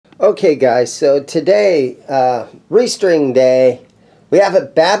Okay guys, so today, restring day, we have a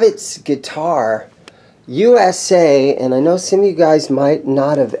Babicz guitar, USA, and I know some of you guys might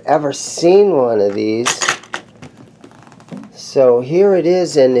not have ever seen one of these. So here it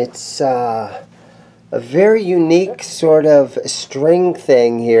is, and it's a very unique sort of string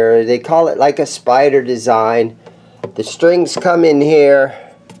thing here. They call it like a spider design. The strings come in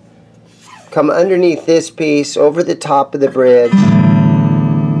here, come underneath this piece, over the top of the bridge.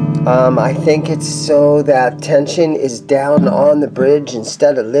 I think it's so that tension is down on the bridge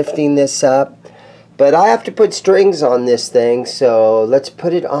instead of lifting this up. But I have to put strings on this thing, so let's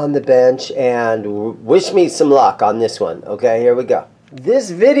put it on the bench and wish me some luck on this one. Okay, here we go. This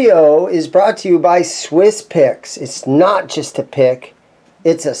video is brought to you by Swiss Picks. It's not just a pick,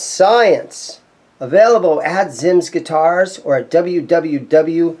 it's a science. Available at ZIMM'S Guitars or at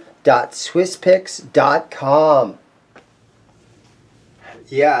www.swisspicks.com.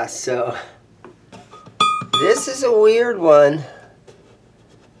 Yeah, so this is a weird one.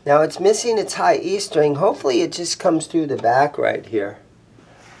 Now it's missing its high E string. Hopefully it just comes through the back right here.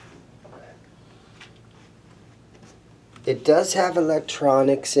 It does have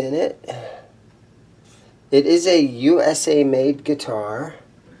electronics in it. It is a USA made guitar.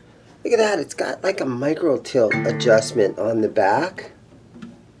 Look at that, it's got like a micro tilt adjustment on the back.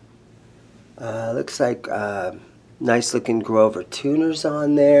 Looks like nice looking Grover tuners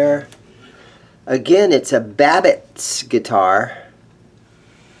on there. Again, it's a Babicz guitar.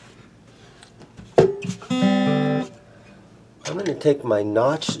 I'm going to take my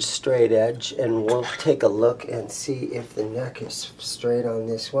notched straight edge and we'll take a look and see if the neck is straight on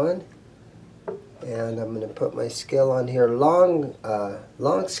this one. And I'm going to put my scale on here, long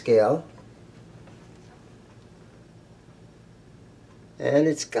scale. And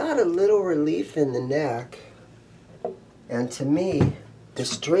it's got a little relief in the neck. And to me, the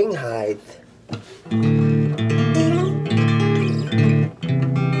string height,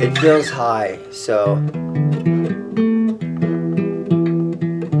 it feels high, so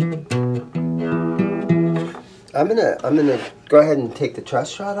I'm gonna go ahead and take the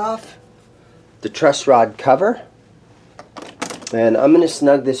truss rod off, the truss rod cover, and I'm gonna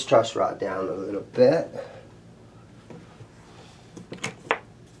snug this truss rod down a little bit.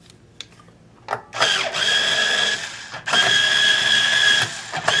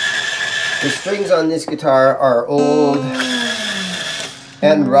 The strings on this guitar are old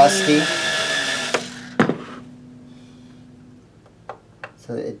and rusty,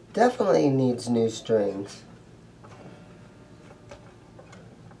 so it definitely needs new strings.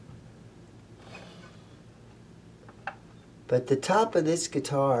 But the top of this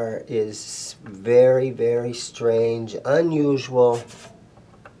guitar is very, very strange, unusual.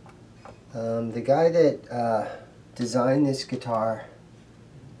 The guy that designed this guitar,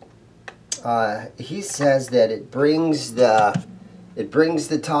 he says that it brings the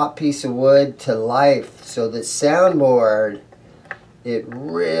top piece of wood to life. So the soundboard, it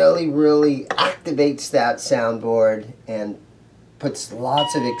really activates that soundboard and puts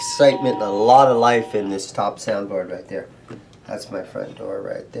lots of excitement and a lot of life in this top soundboard right there. That's my front door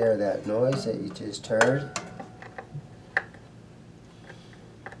right there, that noise that you just heard.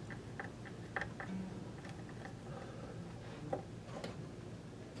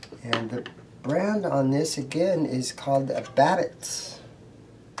 And the brand on this again is called a Babicz.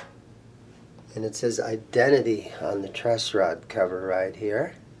 And it says Identity on the truss rod cover right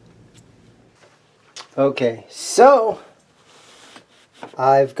here. Okay, so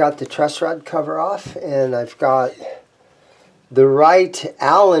I've got the truss rod cover off and I've got the right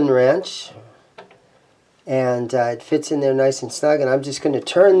Allen wrench, and it fits in there nice and snug, and I'm just going to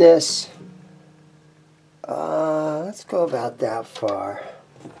turn this, let's go about that far,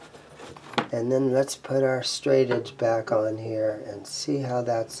 and then let's put our straight edge back on here and see how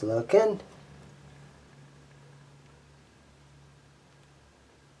that's looking.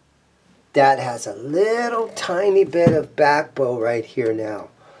 That has a little tiny bit of back bow right here now,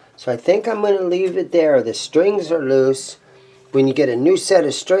 so I think I'm going to leave it there. The strings are loose. When you get a new set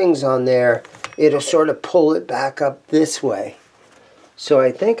of strings on there, it'll sort of pull it back up this way. So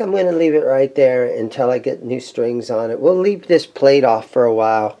I think I'm going to leave it right there until I get new strings on it. We'll leave this plate off for a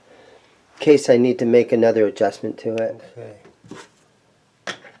while in case I need to make another adjustment to it. Okay.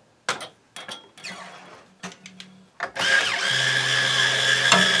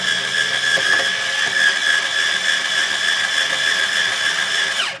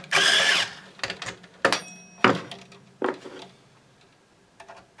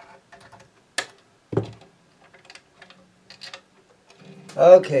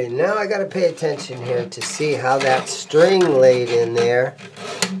 Okay, now I got to pay attention here to see how that string laid in there.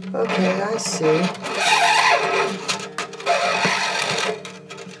 Okay, I see.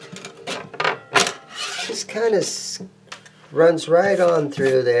 Just kind of runs right on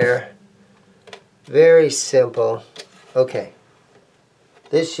through there. Very simple. Okay.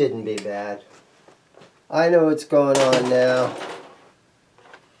 This shouldn't be bad. I know what's going on now.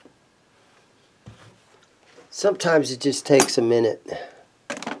 Sometimes it just takes a minute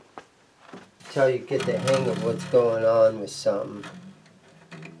until you get the hang of what's going on with something.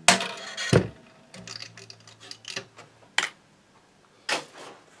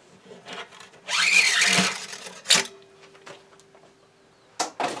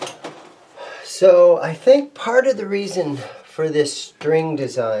 So I think part of the reason for this string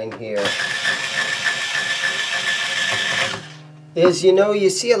design here is, you know, you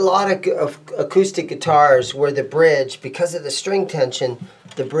see a lot of acoustic guitars where the bridge, because of the string tension,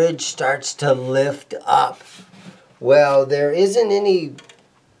 the bridge starts to lift up. Well, there isn't any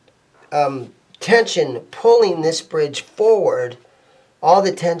tension pulling this bridge forward. All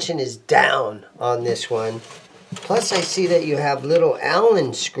the tension is down on this one. Plus I see that you have little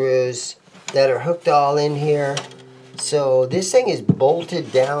Allen screws that are hooked all in here. So this thing is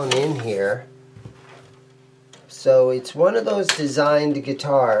bolted down in here. So it's one of those designed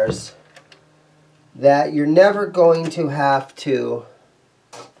guitars that you're never going to have to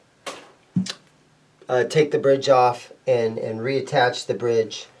take the bridge off and reattach the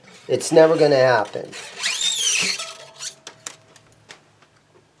bridge. It's never going to happen.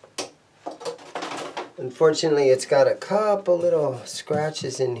 Unfortunately, it's got a couple little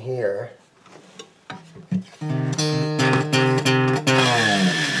scratches in here.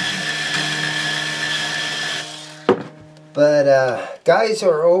 But guys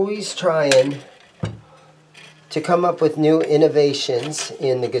are always trying to come up with new innovations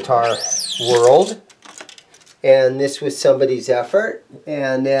in the guitar world. And this was somebody's effort.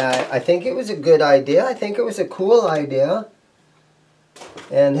 And I think it was a good idea. I think it was a cool idea.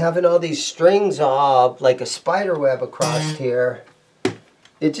 And having all these strings all like a spider web across here,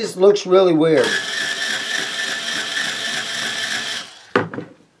 it just looks really weird.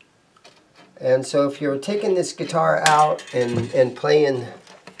 And so if you're taking this guitar out and playing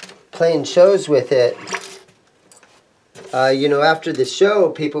shows with it, you know, after the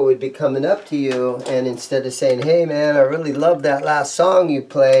show, people would be coming up to you, and instead of saying, hey man, I really love that last song you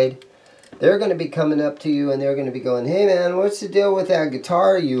played, they're going to be coming up to you and they're going to be going, hey man, what's the deal with that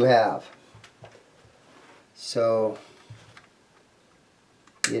guitar you have? So,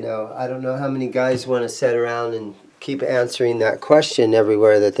 you know, I don't know how many guys want to sit around and keep answering that question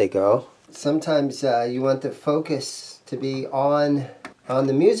everywhere that they go. Sometimes you want the focus to be on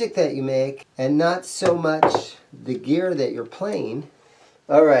the music that you make and not so much the gear that you're playing.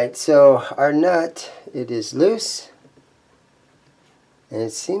 Alright, so our nut, it is loose. And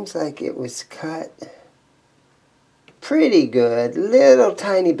it seems like it was cut pretty good. Little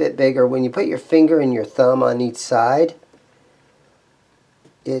tiny bit bigger. When you put your finger and your thumb on each side,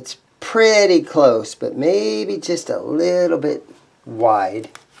 it's pretty close, but maybe just a little bit wide.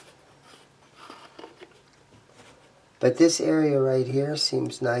 But this area right here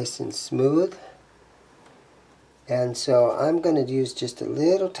seems nice and smooth. And so I'm going to use just a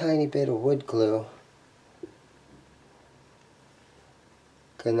little tiny bit of wood glue.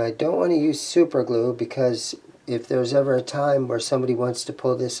 And I don't want to use super glue, because if there's ever a time where somebody wants to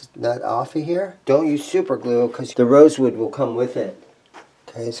pull this nut off of here, don't use super glue because the rosewood will come with it.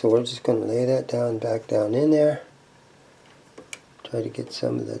 Okay, so we're just going to lay that down, back down in there. Try to get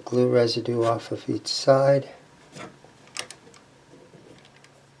some of the glue residue off of each side.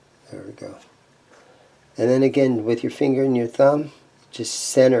 There we go. And then again, with your finger and your thumb, just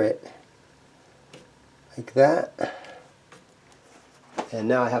center it like that. And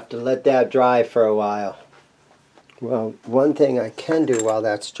now I have to let that dry for a while. Well, one thing I can do while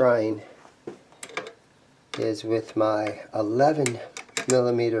that's drying is with my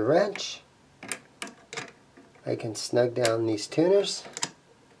 11mm wrench, I can snug down these tuners.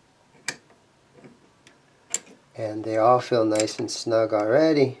 And they all feel nice and snug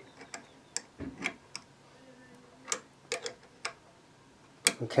already.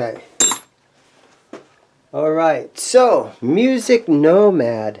 Okay. Alright, so Music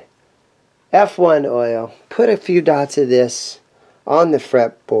Nomad F1 oil. Put a few dots of this on the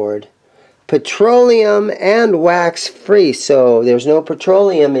fretboard. Petroleum and wax free, so there's no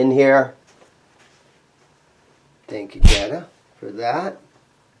petroleum in here. Thank you, Jetta, for that.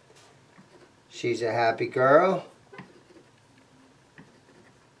 She's a happy girl.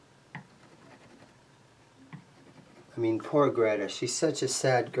 I mean, poor Greta. She's such a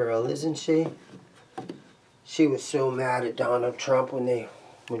sad girl, isn't she? She was so mad at Donald Trump when they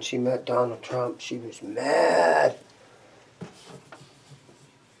when she met Donald Trump, she was mad.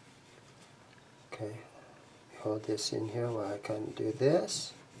 Okay, hold this in here while I kind of do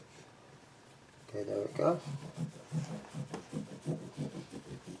this. Okay, there we go.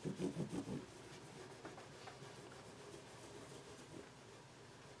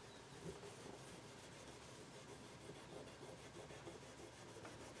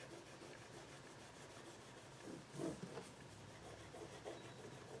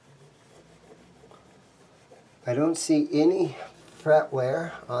 I don't see any fret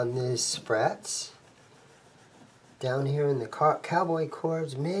wear on these frets. Down here in the cowboy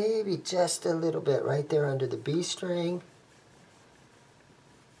chords, maybe just a little bit right there under the B string.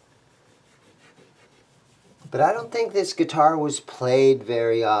 But I don't think this guitar was played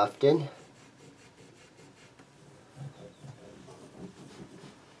very often.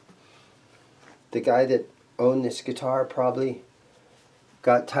 The guy that owned this guitar probably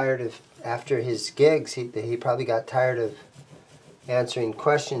got tired of, after his gigs, he probably got tired of answering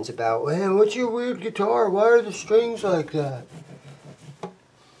questions about, man, what's your weird guitar? Why are the strings like that?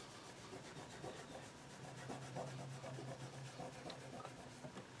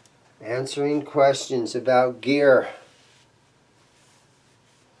 Answering questions about gear.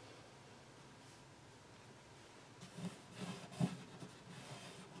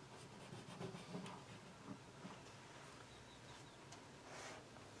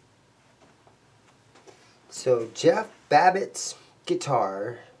 So Jeff Babicz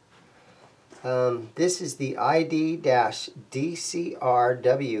guitar. This is the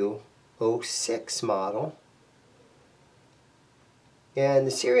ID-DCRW06 model. And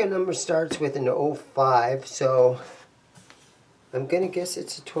the serial number starts with an 05, so I'm going to guess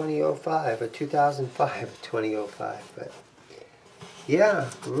it's a 2005, a 2005 2005. But yeah,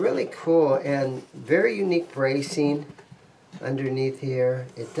 really cool and very unique bracing underneath here.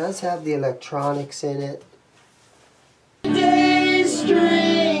 It does have the electronics in it.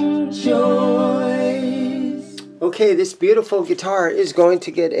 Okay, this beautiful guitar is going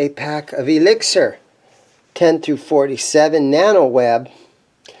to get a pack of Elixir 10 through 47 nano web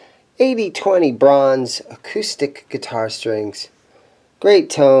 80/20 bronze acoustic guitar strings. Great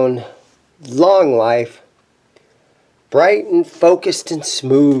tone, long life, bright and focused and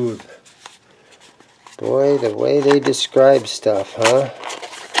smooth. Boy, the way they describe stuff, huh?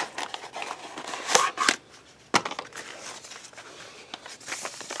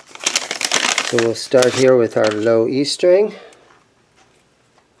 So we'll start here with our low E string.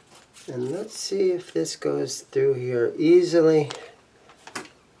 And let's see if this goes through here easily.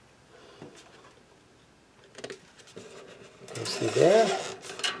 Goes through there.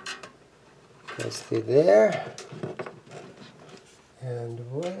 Goes through there. And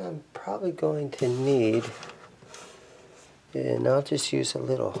what I'm probably going to need, and I'll just use a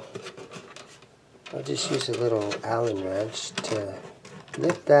little Allen wrench to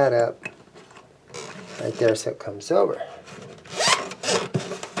lift that up right there so it comes over.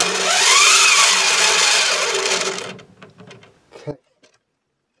 Okay.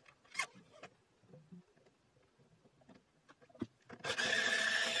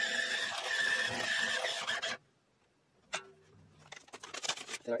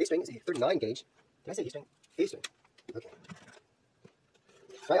 And our A string is a 39 gauge. Did I say E string? A string. Okay.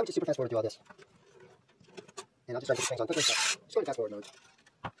 Right, I would just super fast forward through all this. And I'll just try to put the strings on quickly. So just go to fast forward mode.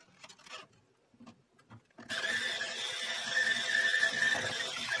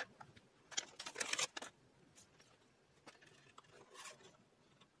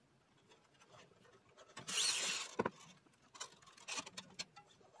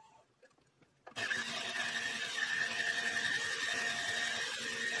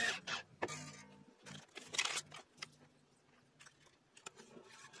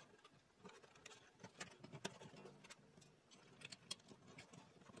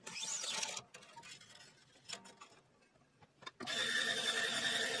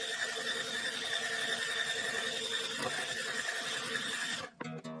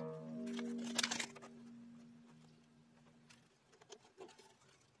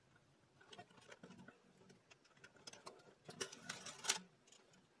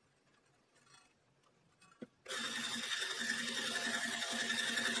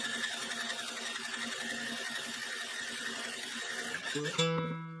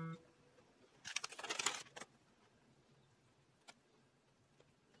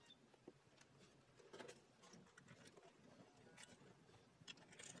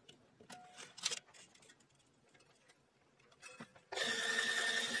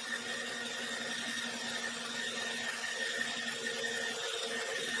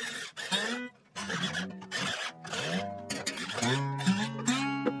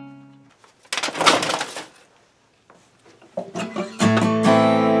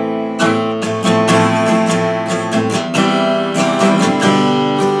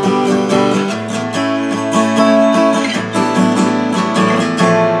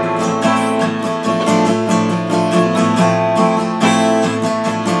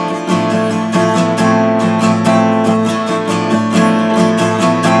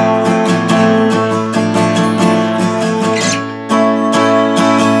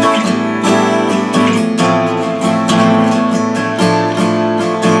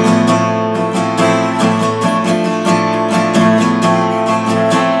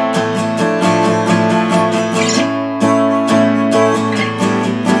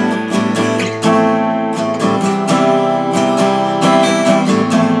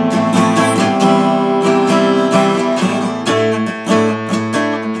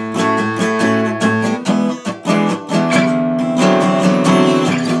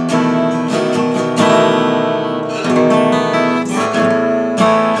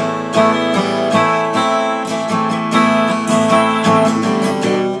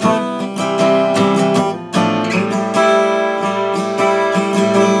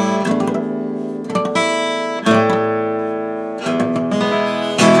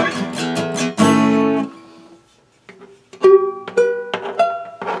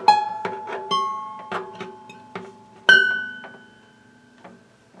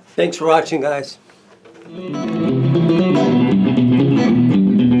 Thanks for watching, guys.